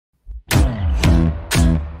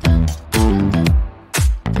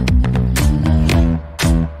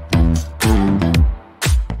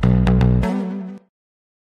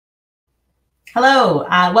Hello,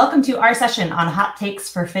 welcome to our session on hot takes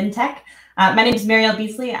for fintech. My name is Mariel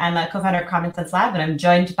Beasley. I'm a co-founder of Common Sense Lab, and I'm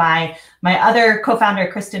joined by my other co-founder,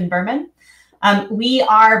 Kristen Berman. We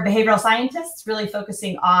are behavioral scientists, really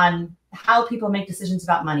focusing on how people make decisions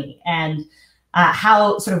about money and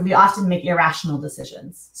how we often make irrational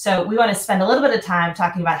decisions. So we want to spend a little bit of time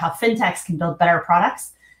talking about how fintechs can build better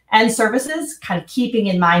products and services, kind of keeping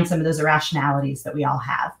in mind some of those irrationalities that we all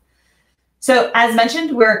have. So as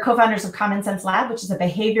mentioned, we're co-founders of Common Sense Lab, which is an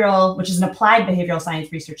applied behavioral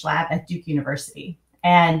science research lab at Duke University.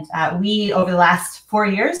 And we, over the last 4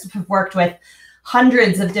 years, have worked with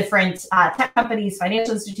hundreds of different tech companies,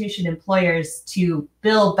 financial institutions, employers to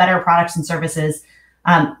build better products and services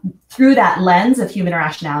through that lens of human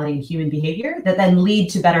irrationality and human behavior that then lead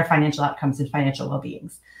to better financial outcomes and financial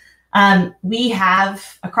well-beings. We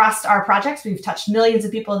have, across our projects, we've touched millions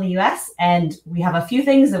of people in the US, and we have a few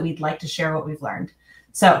things that we'd like to share what we've learned.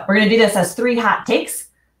 So we're going to do this as 3 hot takes.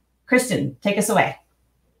 Kristen, take us away.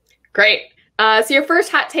 Great. So your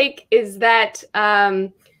first hot take is that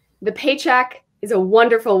the paycheck is a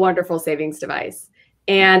wonderful, wonderful savings device.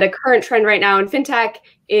 And a current trend right now in fintech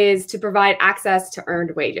is to provide access to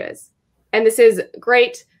earned wages. And this is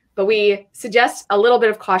great, but we suggest a little bit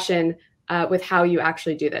of caution with how you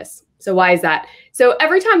actually do this. So why is that? So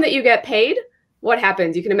every time that you get paid, what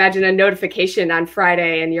happens? You can imagine a notification on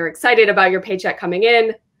Friday and you're excited about your paycheck coming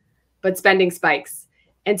in, but spending spikes.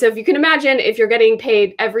 And so if you can imagine, if you're getting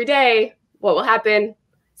paid every day, what will happen?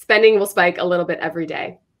 Spending will spike a little bit every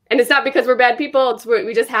day. And it's not because we're bad people,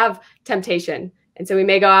 we just have temptation. And so we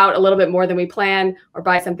may go out a little bit more than we plan or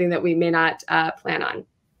buy something that we may not plan on.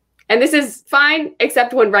 And this is fine,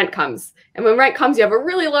 except when rent comes. And when rent comes, you have a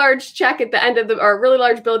really large check at the end of or a really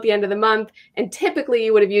large bill at the end of the month. And typically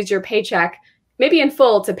you would have used your paycheck maybe in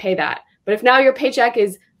full to pay that. But if now your paycheck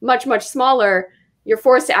is much, much smaller, you're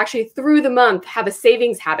forced to actually through the month have a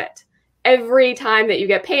savings habit. Every time that you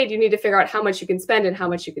get paid, you need to figure out how much you can spend and how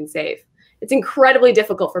much you can save. It's incredibly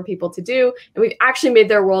difficult for people to do. And we've actually made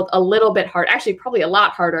their world a little bit hard, actually probably a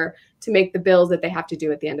lot harder to make the bills that they have to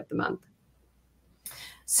do at the end of the month.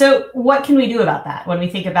 So what can we do about that when we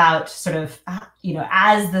think about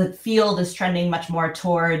as the field is trending much more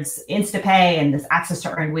towards InstaPay and this access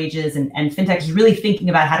to earned wages and fintech is really thinking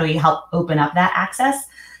about how do we help open up that access?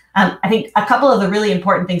 I think a couple of the really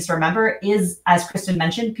important things to remember is, as Kristen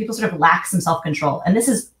mentioned, people sort of lack some self-control. And this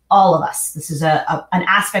is all of us. This is an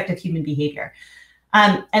aspect of human behavior.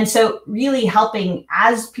 And so really helping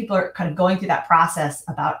as people are kind of going through that process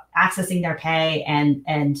about accessing their pay and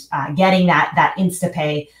getting that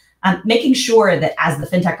InstaPay, making sure that as the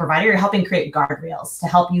fintech provider, you're helping create guardrails to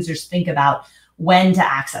help users think about when to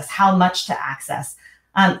access, how much to access,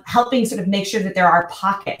 helping sort of make sure that there are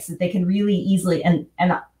pockets that they can really easily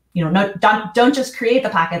don't just create the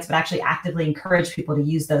pockets, but actually actively encourage people to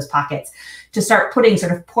use those pockets to start putting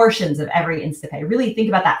sort of portions of every InstaPay. Really think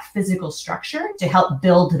about that physical structure to help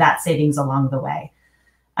build that savings along the way.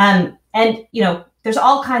 There's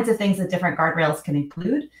all kinds of things that different guardrails can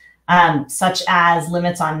include, such as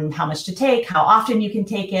limits on how much to take, how often you can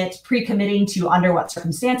take it, pre-committing to under what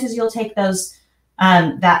circumstances you'll take those,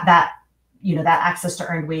 that access to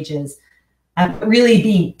earned wages. Really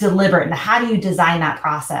be deliberate in how do you design that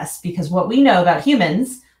process? Because what we know about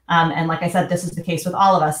humans, and like I said, this is the case with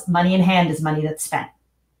all of us, money in hand is money that's spent.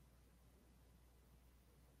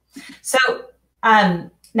 So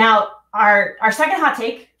now our second hot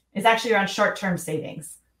take is actually around short-term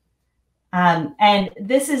savings. And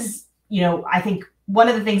this is, I think one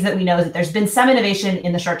of the things that we know is that there's been some innovation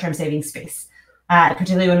in the short-term savings space,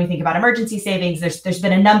 particularly when we think about emergency savings. There's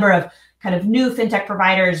been a number of kind of new fintech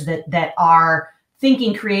providers that are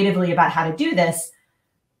thinking creatively about how to do this.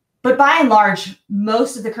 But by and large,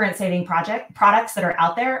 most of the current saving products that are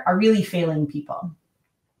out there are really failing people.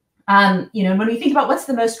 When we think about what's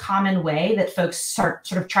the most common way that folks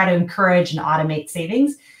sort of try to encourage and automate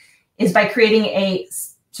savings is by creating a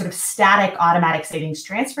sort of static automatic savings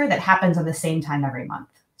transfer that happens on the same time every month.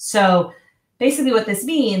 So basically what this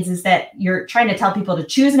means is that you're trying to tell people to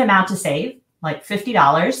choose an amount to save, like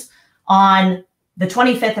 $50, on the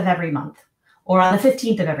 25th of every month or on the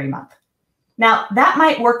 15th of every month. Now, that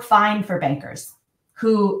might work fine for bankers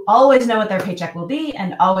who always know what their paycheck will be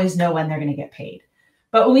and always know when they're going to get paid.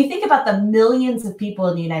 But when we think about the millions of people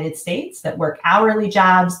in the United States that work hourly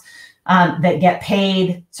jobs, that get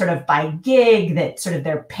paid sort of by gig, that sort of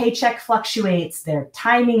their paycheck fluctuates, their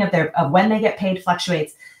timing of when they get paid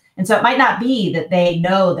fluctuates. And so it might not be that they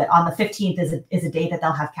know that on the 15th is a day that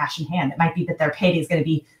they'll have cash in hand. It might be that their payday is going to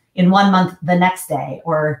be in 1 month the next day,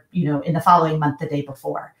 or in the following month the day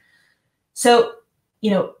before. So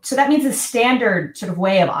so that means a standard sort of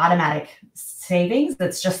way of automatic savings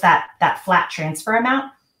that's just that flat transfer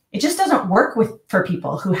amount. It just doesn't work for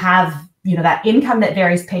people who have, that income that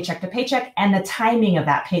varies paycheck to paycheck, and the timing of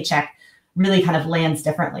that paycheck really kind of lands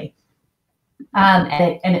differently.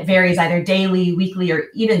 And it varies either daily, weekly, or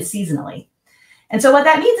even seasonally. And so what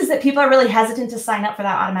that means is that people are really hesitant to sign up for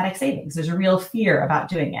that automatic savings. There's a real fear about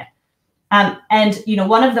doing it. And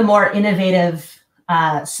one of the more innovative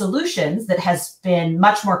solutions that has been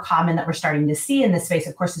much more common that we're starting to see in this space,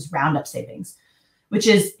 of course, is roundup savings, which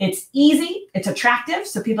is, it's easy, it's attractive,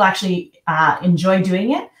 so people actually enjoy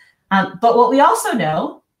doing it. But what we also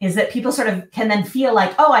know is that people sort of can then feel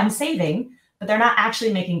like, oh, I'm saving, but they're not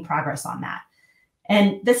actually making progress on that.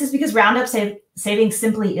 And this is because roundup savings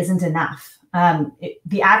simply isn't enough.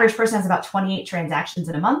 The average person has about 28 transactions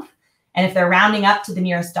in a month. And if they're rounding up to the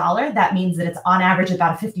nearest dollar, that means that it's on average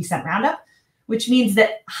about a 50-cent roundup, which means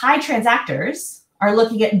that high transactors are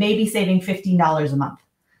looking at maybe saving $15 a month,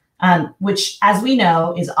 which, as we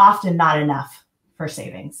know, is often not enough for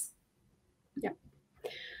savings. Yeah.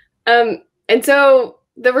 And so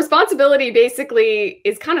the responsibility basically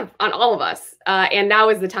is kind of on all of us, and now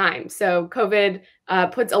is the time. So COVID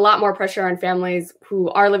puts a lot more pressure on families who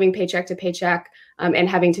are living paycheck to paycheck and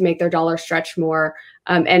having to make their dollar stretch more.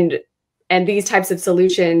 And these types of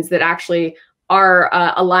solutions that actually are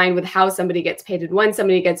aligned with how somebody gets paid and when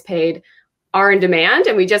somebody gets paid are in demand,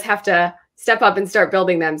 and we just have to step up and start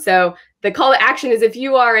building them. So the call to action is, if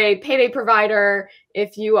you are a payday provider,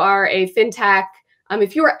 if you are a fintech,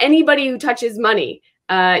 if you are anybody who touches money,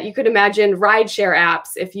 you could imagine rideshare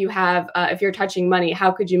apps. If you're touching money, how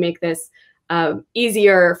could you make this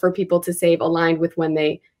easier for people to save aligned with when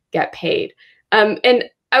they get paid? And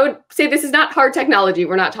I would say this is not hard technology.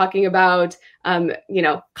 We're not talking about,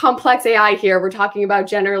 complex AI here. We're talking about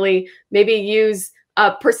generally maybe use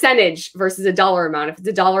a percentage versus a dollar amount. If it's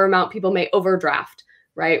a dollar amount, people may overdraft,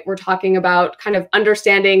 right? We're talking about kind of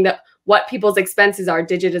understanding what people's expenses are.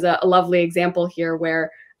 Digit is a lovely example here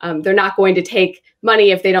where they're not going to take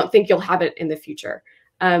money if they don't think you'll have it in the future.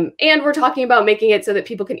 And we're talking about making it so that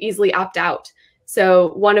people can easily opt out.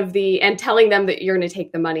 So and telling them that you're going to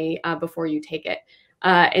take the money before you take it.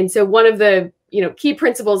 And so one of the key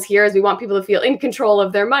principles here is we want people to feel in control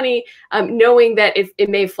of their money, knowing that if it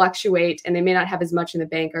may fluctuate and they may not have as much in the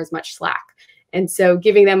bank or as much slack. And so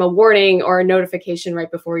giving them a warning or a notification right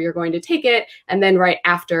before you're going to take it, and then right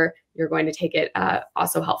after you're going to take it,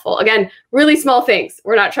 also helpful. Again, really small things.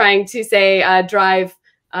 We're not trying to say drive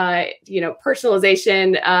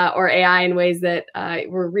personalization or AI in ways that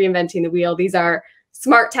we're reinventing the wheel. These are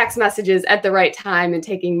smart text messages at the right time and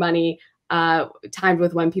taking money timed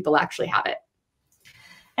with when people actually have it.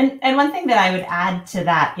 And one thing that I would add to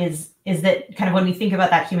that is that kind of when we think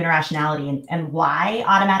about that human irrationality and why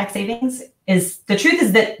automatic savings is, the truth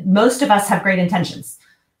is that most of us have great intentions.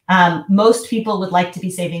 Most people would like to be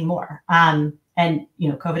saving more. And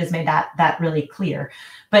COVID has made that really clear.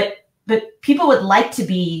 But people would like to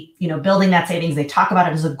be, building that savings. They talk about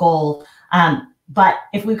it as a goal. But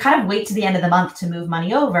if we kind of wait to the end of the month to move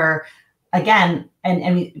money over, again,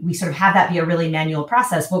 and we sort of have that be a really manual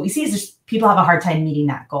process, what we see is just people have a hard time meeting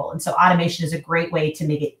that goal. And so automation is a great way to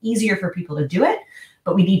make it easier for people to do it,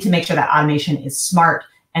 but we need to make sure that automation is smart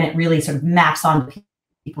and it really sort of maps on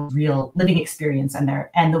people's real living experience and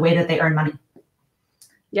the way that they earn money.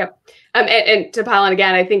 Yep. And to pile on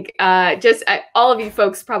again, I think all of you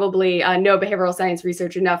folks probably know behavioral science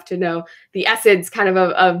research enough to know the essence kind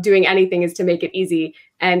of doing anything is to make it easy.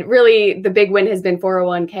 And really the big win has been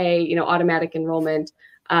 401k, automatic enrollment,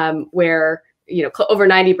 where, over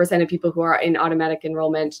 90% of people who are in automatic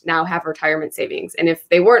enrollment now have retirement savings. And if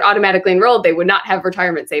they weren't automatically enrolled, they would not have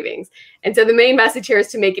retirement savings. And so the main message here is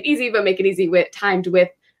to make it easy, but make it easy timed with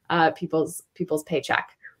people's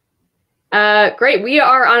paycheck. Great. We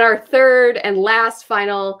are on our third and last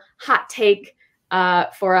final hot take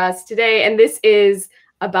for us today. And this is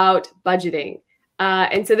about budgeting.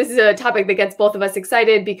 And so this is a topic that gets both of us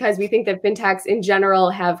excited because we think that fintechs in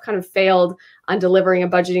general have kind of failed on delivering a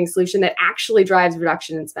budgeting solution that actually drives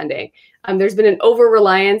reduction in spending. There's been an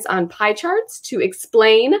over-reliance on pie charts to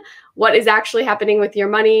explain what is actually happening with your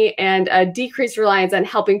money and a decreased reliance on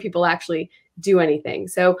helping people actually do anything.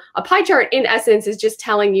 So a pie chart in essence is just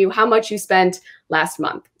telling you how much you spent last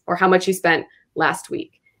month or how much you spent last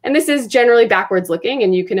week. And this is generally backwards looking.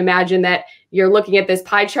 And you can imagine that you're looking at this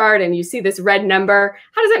pie chart and you see this red number.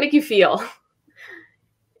 How does that make you feel?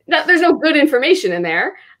 There's no good information in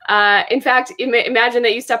there. In fact, imagine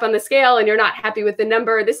that you step on the scale and you're not happy with the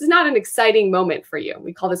number. This is not an exciting moment for you.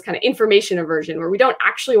 We call this kind of information aversion, where we don't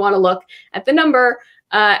actually want to look at the number.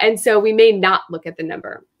 And so we may not look at the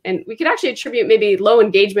number. and we could actually attribute maybe low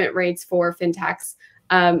engagement rates for fintechs.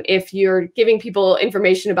 If you're giving people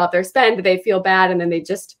information about their spend, they feel bad and then they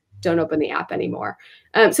just don't open the app anymore.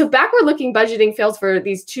 So backward-looking budgeting fails for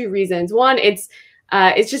these two reasons. One, it's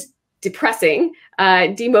just depressing,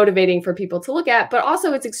 demotivating for people to look at, but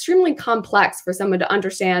also it's extremely complex for someone to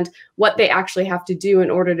understand what they actually have to do in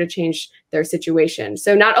order to change their situation.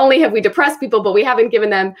 So not only have we depressed people, but we haven't given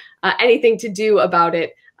them anything to do about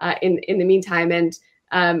it in the meantime.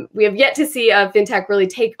 And we have yet to see a fintech really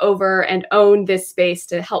take over and own this space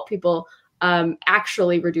to help people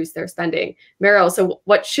actually reduce their spending. Mariel, so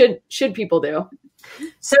what should people do?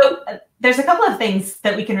 So there's a couple of things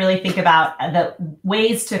that we can really think about, the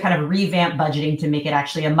ways to kind of revamp budgeting to make it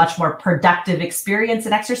actually a much more productive experience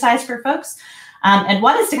and exercise for folks. And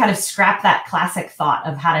one is to kind of scrap that classic thought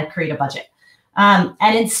of how to create a budget.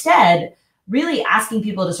 And instead, really asking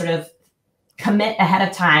people to sort of commit ahead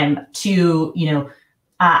of time to,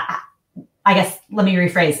 I guess, let me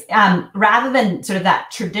rephrase, rather than sort of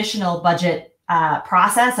that traditional budget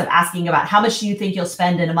process of asking about how much do you think you'll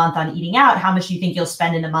spend in a month on eating out, how much do you think you'll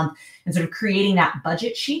spend in a month, and sort of creating that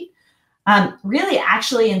budget sheet, really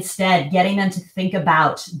actually instead getting them to think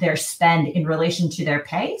about their spend in relation to their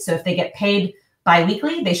pay. So if they get paid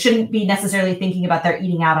biweekly, they shouldn't be necessarily thinking about their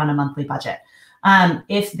eating out on a monthly budget. And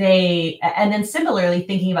then similarly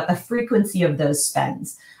thinking about the frequency of those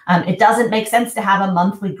spends. It doesn't make sense to have a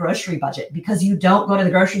monthly grocery budget because you don't go to the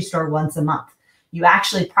grocery store once a month. You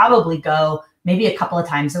actually probably go maybe a couple of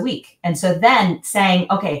times a week. And so then saying,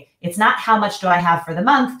 okay, it's not how much do I have for the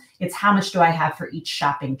month, it's how much do I have for each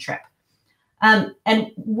shopping trip. And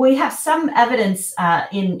we have some evidence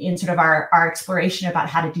in sort of our exploration about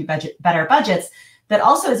how to do better budgets that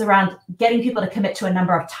also is around getting people to commit to a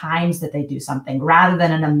number of times that they do something rather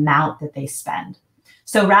than an amount that they spend.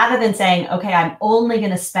 So rather than saying, okay, I'm only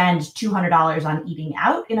going to spend $200 on eating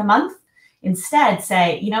out in a month, instead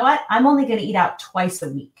say, you know what, I'm only going to eat out twice a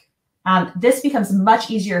week. This becomes much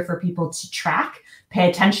easier for people to track, pay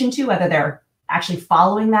attention to whether they're actually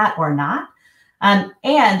following that or not.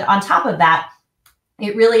 And on top of that,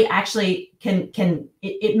 it really actually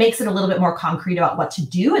it makes it a little bit more concrete about what to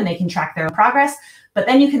do, and they can track their own progress. But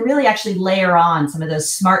then you can really actually layer on some of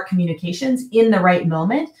those smart communications in the right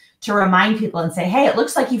moment to remind people and say, hey, it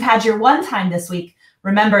looks like you've had your one time this week.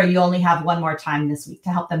 Remember, you only have one more time this week, to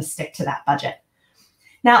help them stick to that budget.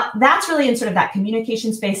 Now, that's really in sort of that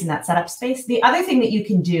communication space and that setup space. The other thing that you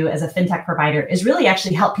can do as a fintech provider is really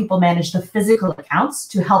actually help people manage the physical accounts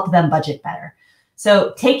to help them budget better.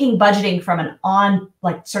 So taking budgeting from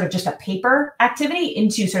sort of just a paper activity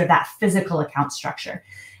into sort of that physical account structure.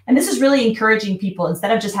 And this is really encouraging people,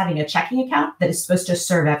 instead of just having a checking account that is supposed to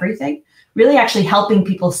serve everything, really actually helping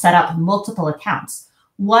people set up multiple accounts.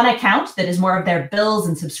 One account that is more of their bills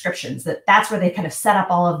and subscriptions, that's where they kind of set up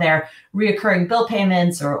all of their reoccurring bill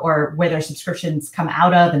payments or where their subscriptions come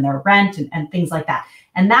out of, and their rent and things like that.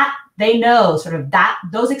 And that they know sort of that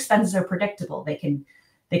those expenses are predictable. They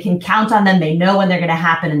can count on them. They know when they're going to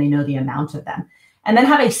happen, and they know the amount of them. And then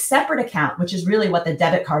have a separate account, which is really what the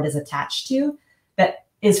debit card is attached to, that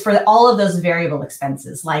is for all of those variable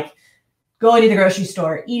expenses, like going to the grocery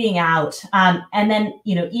store, eating out, and then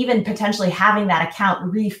even potentially having that account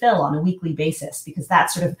refill on a weekly basis, because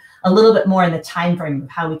that's sort of a little bit more in the time frame of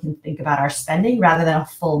how we can think about our spending rather than a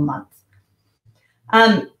full month.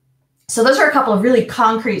 So those are a couple of really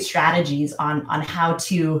concrete strategies on how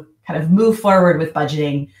to kind of move forward with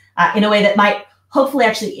budgeting in a way that might hopefully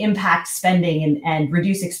actually impact spending and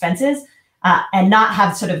reduce expenses, and not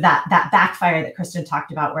have sort of that backfire that Kristen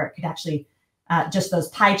talked about, where it could actually just those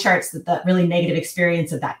pie charts, that really negative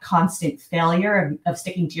experience of that constant failure of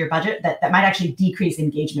sticking to your budget, that might actually decrease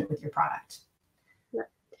engagement with your product.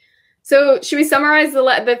 So should we summarize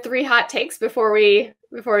the 3 hot takes before we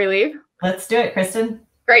leave? Let's do it, Kristen.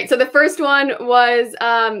 Great. So the first one was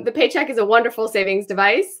the paycheck is a wonderful savings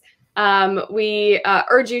device. We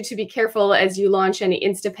urge you to be careful as you launch any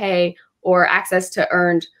InstaPay or access to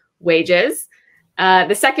earned wages.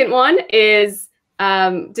 The second one is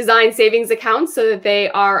design savings accounts so that they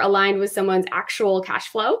are aligned with someone's actual cash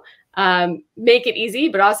flow. Make it easy,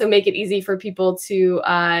 but also make it easy for people to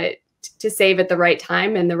save at the right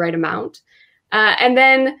time and the right amount. And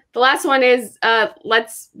then the last one is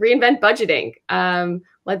let's reinvent budgeting.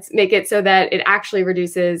 Let's make it so that it actually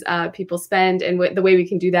reduces people's spend. And the way we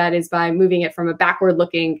can do that is by moving it from a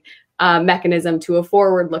backward-looking mechanism to a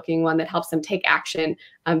forward-looking one that helps them take action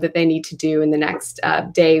that they need to do in the next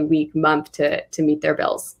day, week, month to meet their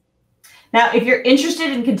bills. Now, if you're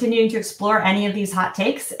interested in continuing to explore any of these hot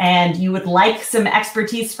takes and you would like some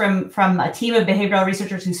expertise from a team of behavioral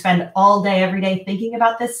researchers who spend all day, every day thinking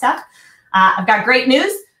about this stuff, I've got great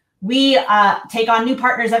news. We take on new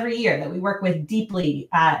partners every year that we work with deeply.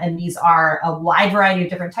 And these are a wide variety of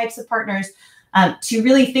different types of partners to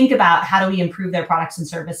really think about how do we improve their products and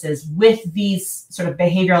services with these sort of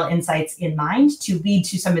behavioral insights in mind to lead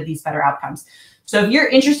to some of these better outcomes. So if you're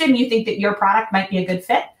interested and you think that your product might be a good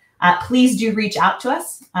fit, please do reach out to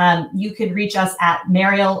us. You can reach us at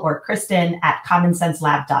Mariel or Kristen at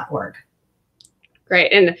commonsenselab.org.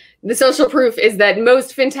 Great. And the social proof is that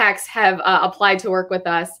most fintechs have applied to work with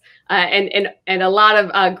us, and a lot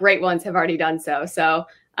of great ones have already done so. So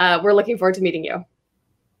we're looking forward to meeting you.